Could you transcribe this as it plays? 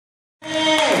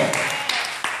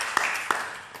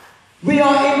We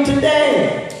are in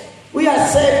today. We are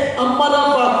saved. A matter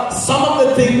of some of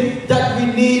the things that we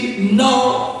need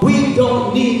now, we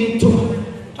don't need it to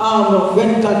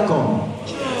when God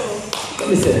comes. Let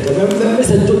me say today, when I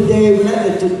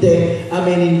say today, I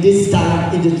mean in this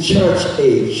time, in the church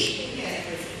age.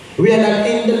 We are not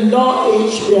in the law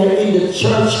age, we are in the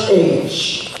church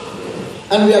age.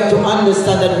 And we have to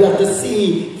understand that we have to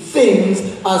see things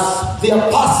as the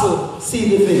apostle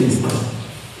see the things.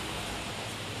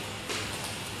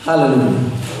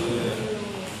 Hallelujah.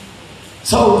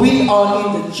 So we are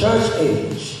in the church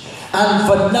age. And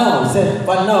for now,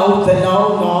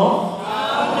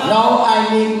 now I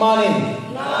need money.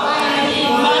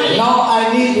 Now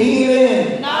I need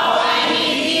healing.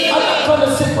 I'm not going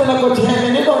to sit when I go to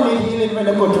heaven. You don't need healing when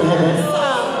I go to heaven.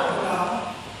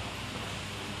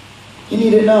 You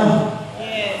need it now.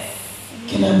 Yes.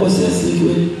 Can I possess a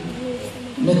secret?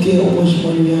 I don't care how much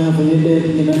money you have and you're dead.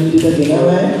 You don't need it again,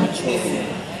 alright?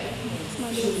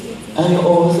 And your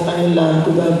house and your land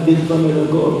could have big family to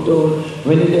go up down.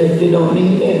 When you're dead, they don't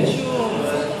need it.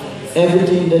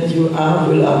 Everything that you have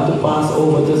will have to pass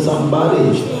over to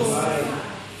somebody.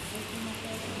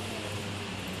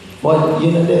 But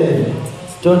you're not dead.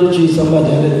 Turn to choose somebody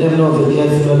and let them know that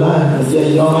they're still alive, that they're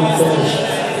young and fresh.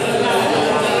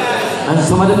 And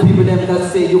some of the people them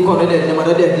that say you come dead, them are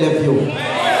the dead left you.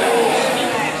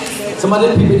 Some of the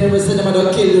people them say them are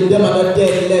the kill you, them are the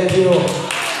dead left you.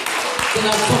 Then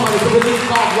have somebody to believe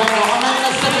God right now. I'm not in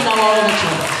a seminar or in a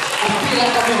church. I feel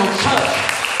like I'm in a church.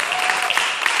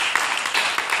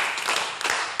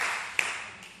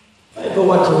 Fight for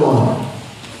what you want.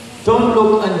 Don't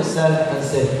look at yourself and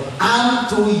say, I'm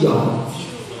too young.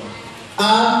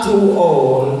 I'm too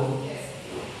old.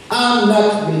 I'm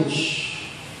not rich.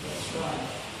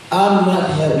 I'm not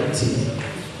healthy.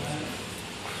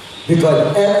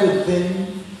 Because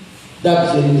everything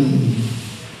that you need,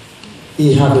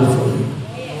 He has it for you.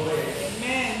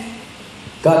 Amen.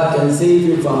 God can save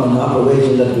you from an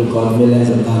operation that will cost millions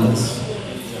of dollars.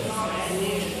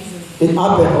 It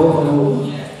happened over and over.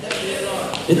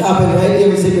 It happened right here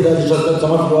in City that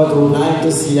some of you are too blind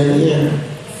to see and hear.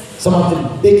 Some of the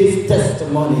biggest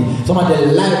testimony, some of the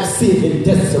life-saving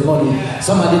testimony,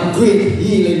 some of the great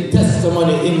healing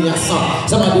testimony in your son,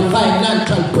 some of the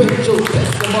financial breakthrough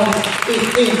testimony is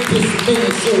in this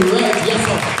ministry right here.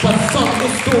 But some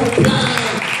is too blind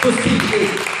to see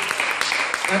it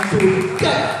and too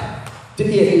deaf to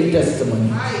hear the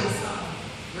testimony.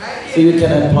 So you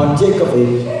cannot partake of it,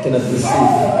 you cannot receive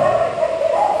it.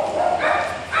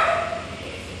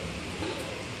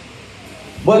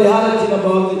 But the other thing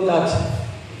about it that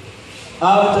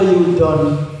after you've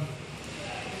done,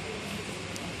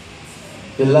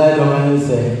 you lie down and you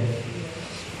say,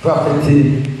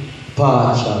 property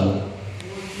partial.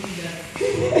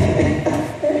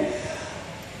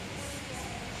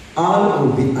 All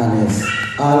will be honest,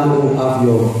 all will have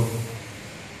your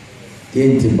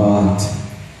 20 baht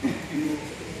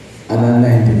and a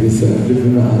 90%. You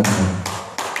know how to.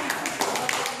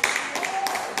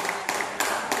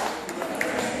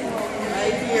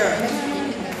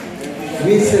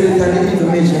 We sell it at the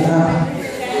information now.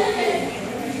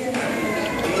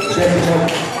 Check it out.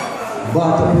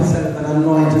 Bought up yourself and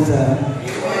anoint yourself.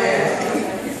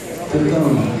 To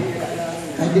come.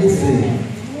 I did say.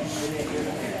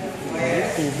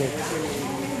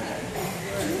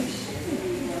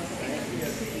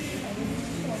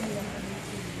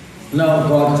 Now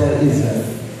God tell Israel,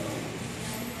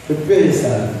 prepare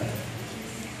yourself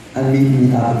and meet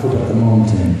me at the foot of the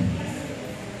mountain.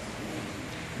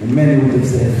 And many would have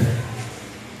said,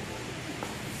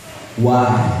 why?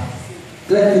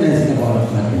 Cleanliness is about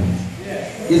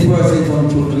cleanliness. This verse is on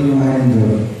to clean mind.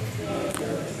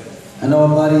 And our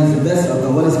body is the vessel of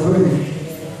the Holy Spirit.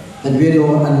 And we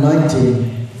know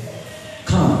anointing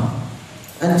come.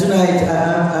 And tonight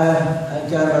I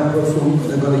got my perfume,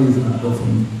 because I'm going to use my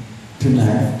perfume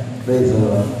tonight. Praise the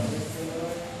Lord.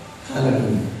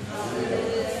 Hallelujah.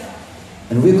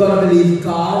 And we're going to believe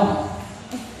God.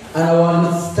 And I want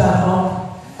to stand up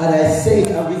and I say,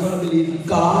 are we going to believe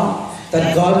God?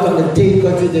 That God is going to take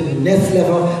us to the next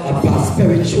level of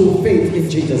prosperity through faith in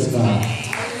Jesus Christ.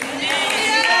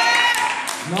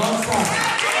 No, sir.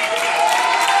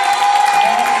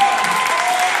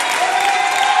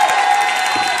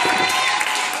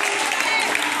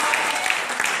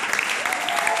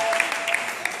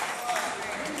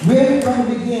 Where we going to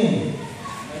begin?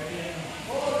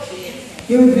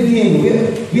 Where we begin?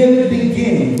 Where we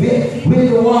begin? Where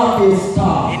the walk is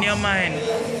start? In your mind.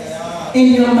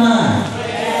 In your mind.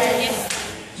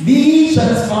 Be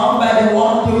transformed by the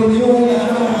one to renew your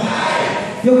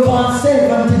mind. You can't save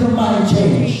until your mind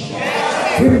change.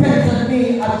 Repent and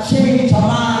be a a change of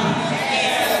mind.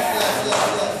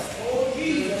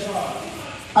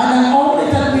 And not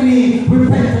only that we need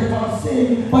repentance from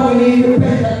sin, but we need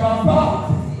repentance from pride.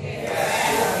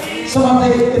 Some of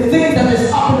the things that is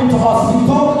happening to us, we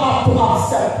don't have to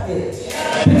accept it.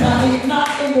 Because it's not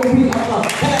in the will of God.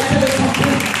 Can I tell you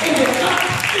something? It is not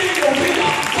in the will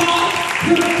of God.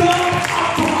 You don't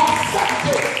have to accept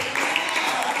it.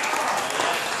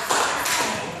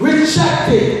 Reject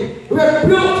it.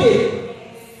 Rebuke it.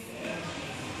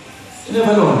 You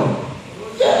never know.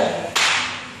 Yeah.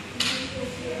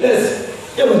 Listen.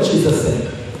 Hear what Jesus said.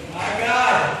 My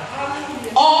God.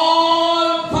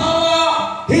 All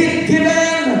power is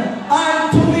given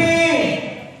unto me.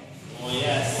 Oh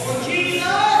yes. Oh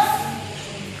Jesus.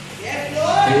 Yes,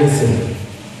 Lord. Listen.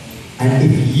 And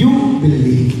if you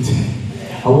believed,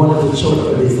 I wanted to show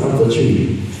you this after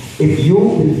 3. If you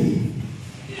believe,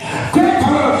 great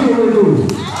power you will do.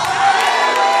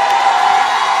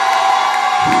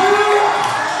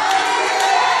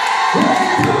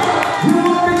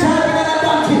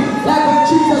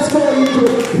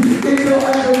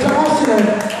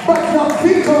 But your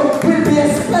vehicle will be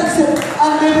expensive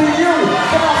and maybe you.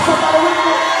 Come on, somebody with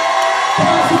me. Come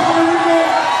on, somebody with me.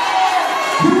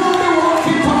 You will be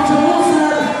walking from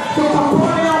Jerusalem to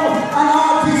Capernaum and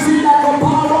all these things like a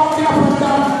power walking up and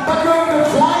down. But you're going to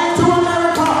fly to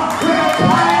America. You're going to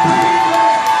fly to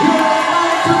England. You're going to fly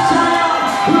to China.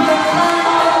 You're going to fly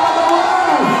all over the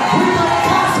world with the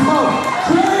gospel.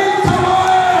 Great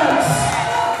words.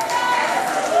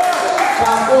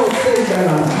 God, oh, say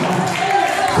that.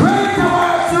 Great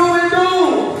works you will do.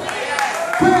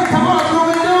 Great works you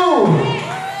will do.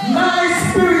 My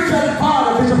spiritual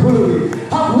father, Bishop Hulubi,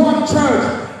 have one church.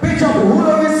 Bishop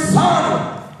Hulubi's son.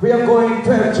 We are going to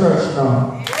a church now.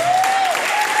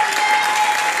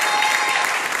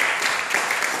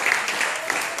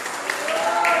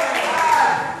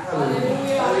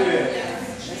 Hallelujah.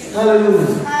 Hallelujah.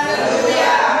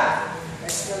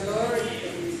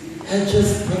 And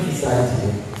just prophesy to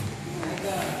you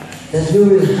that you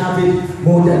will have it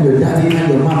more than your daddy and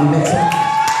your mommy makes it.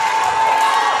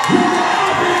 You will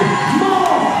have it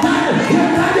more than your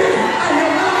daddy and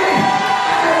your mommy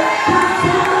and your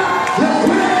grandfather, your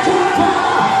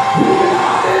great-grandfather. You will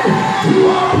have it. You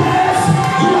are blessed.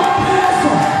 You are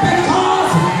blessed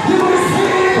because you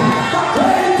receive the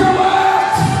greater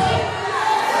works.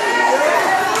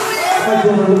 Some of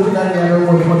you are looking at me and don't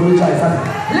want to try something.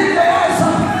 Lift the eyes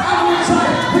up and we try.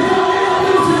 We don't need to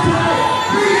lose it tonight.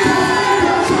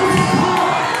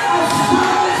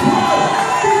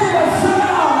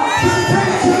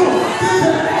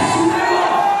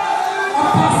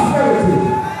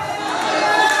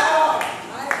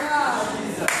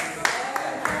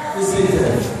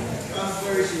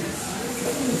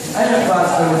 I have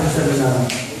prosperity seminar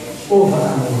over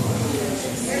and over.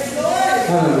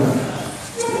 Hallelujah.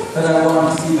 But I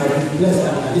want to see if I can bless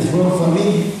them. It's work for me.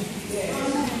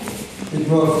 It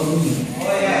worked for me.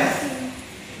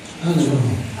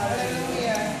 Hallelujah.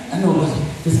 I know, but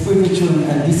the Spirit showed me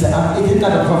and this side. It is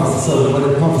not a prophecy, sorry, but a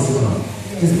prophecy.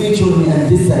 The Spirit showed me and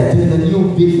this side, doing a new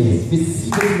business. We see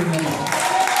this remember.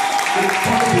 It's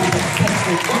going to be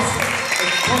successful.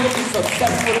 It's going to be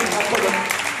successful.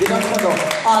 You're not going to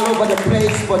all over the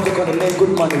place, but you're going to make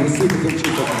good money. Receive it in Jesus'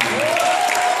 name.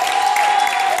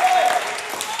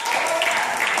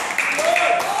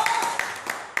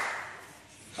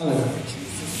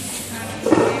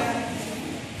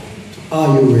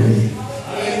 Are you ready?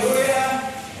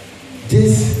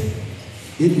 This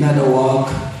is not a walk.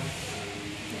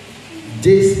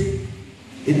 This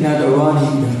is not a run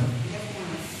either.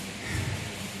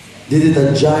 This is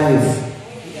a drive.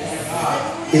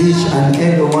 Each and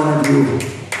every one of you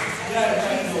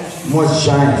must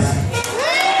drive.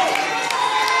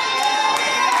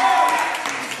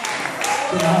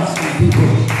 There are some people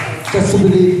just to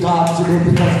believe God today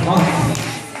because God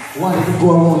wanted to go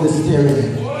around the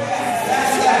steering.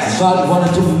 God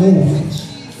wanted to move.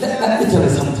 Let me tell you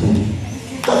something.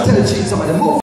 Don't tell somebody, move.